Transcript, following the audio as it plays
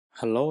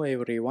Hello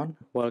everyone,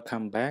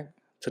 welcome back.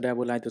 Today I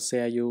would like to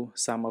share you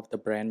some of the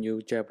brand new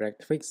jailbreak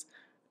tweaks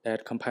that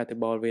are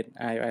compatible with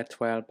iOS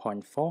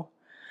 12.4.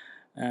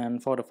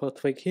 And for the first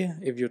tweak here,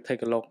 if you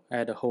take a look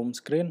at the home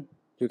screen,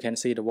 you can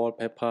see the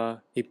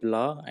wallpaper is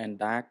blur and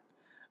dark,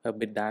 a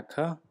bit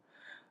darker.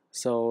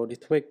 So this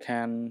tweak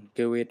can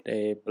give it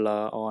a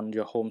blur on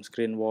your home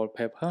screen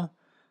wallpaper.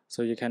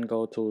 So you can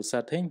go to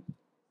Settings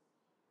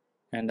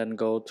and then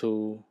go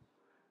to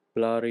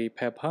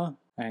BlurryPaper.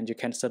 And you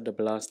can set the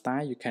blur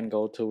style. You can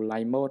go to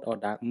light mode or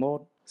dark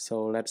mode.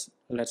 So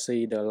let's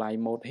see the light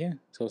mode here.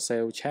 So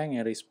save change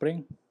and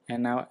respring.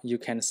 And now you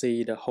can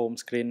see the home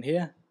screen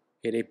here.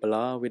 It is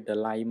blur with the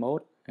light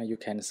mode, and you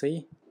can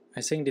see.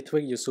 I think the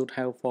tweak you should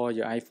have for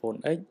your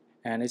iPhone 8,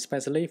 and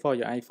especially for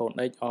your iPhone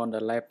 8 on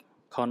the left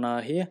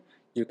corner here,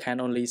 you can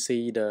only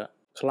see the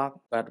clock.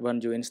 But when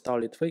you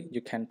install the tweak,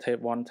 you can tap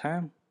one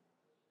time,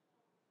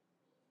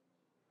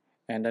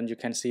 and then you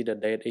can see the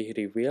date is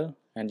revealed,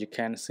 and you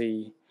can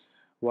see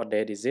what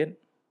date is it,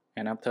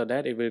 and after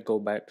that it will go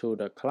back to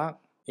the clock.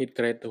 It's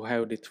great to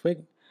have this tweak,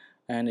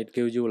 and it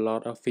gives you a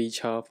lot of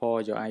feature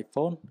for your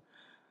iPhone.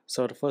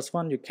 So the first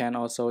one, you can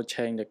also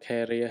change the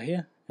carrier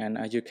here, and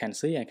as you can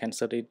see, I can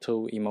set it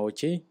to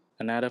emoji.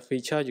 Another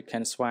feature, you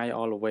can swipe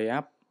all the way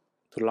up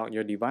to lock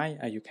your device.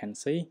 As you can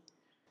see,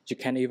 you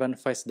can even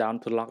face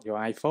down to lock your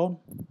iPhone,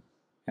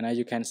 and as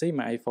you can see,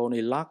 my iPhone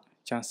is locked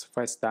just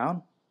face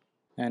down.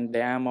 And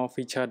there are more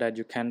features that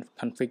you can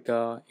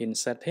configure in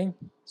setting.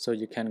 So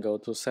you can go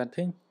to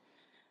setting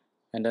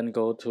and then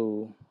go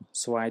to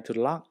swipe to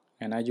lock,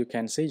 and as you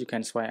can see, you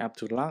can swipe up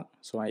to lock.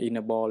 So I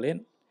enable it,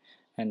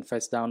 and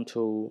face down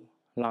to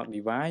lock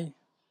device,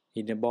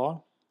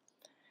 enable,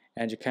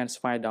 and you can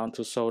swipe down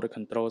to show the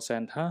control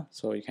center,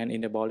 so you can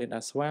enable it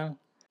as well.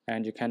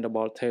 And you can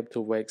double tap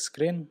to wake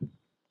screen,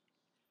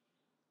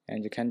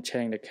 and you can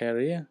change the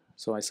carrier.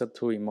 So I set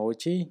to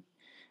emoji,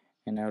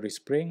 and now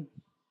respring,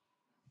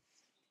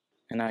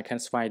 and I can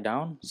swipe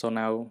down, so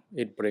now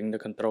it brings the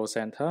control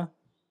center,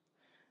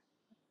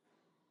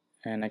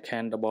 and I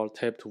can double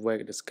tap to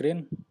wake the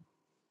screen.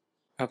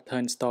 After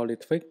install the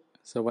tweak,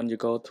 so when you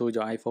go to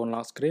your iPhone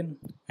lock screen,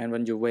 and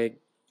when you wake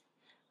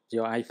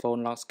your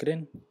iPhone lock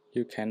screen,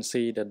 you can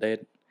see the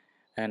date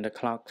and the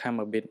clock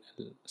come a bit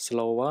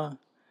slower,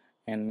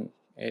 and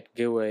it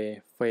give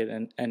a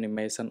fade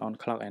animation on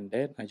clock and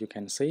date. As you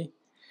can see,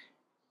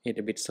 it's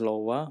a bit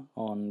slower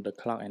on the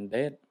clock and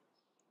date.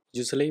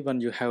 Usually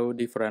when you have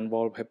different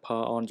wallpaper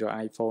on your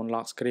iPhone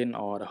lock screen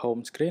or the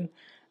home screen,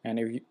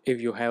 and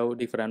if you have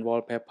different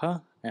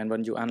wallpaper, and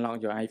when you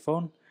unlock your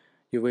iPhone,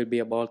 you will be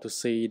able to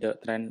see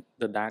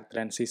the dark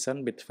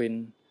transition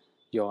between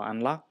your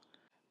unlock.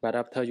 But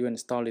after you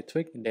install the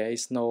tweak, there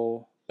is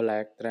no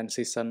black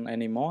transition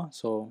anymore.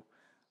 So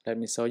let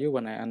me show you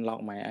when I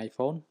unlock my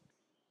iPhone.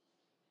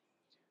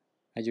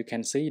 As you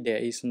can see, there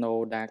is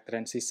no dark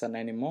transition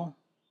anymore,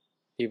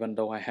 even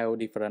though I have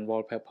different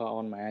wallpaper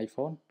on my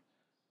iPhone.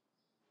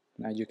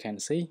 Now you can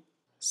see.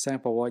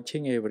 Thanks for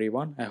watching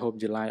everyone. I hope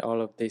you like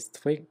all of this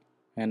tweak,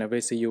 and I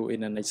will see you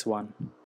in the next one.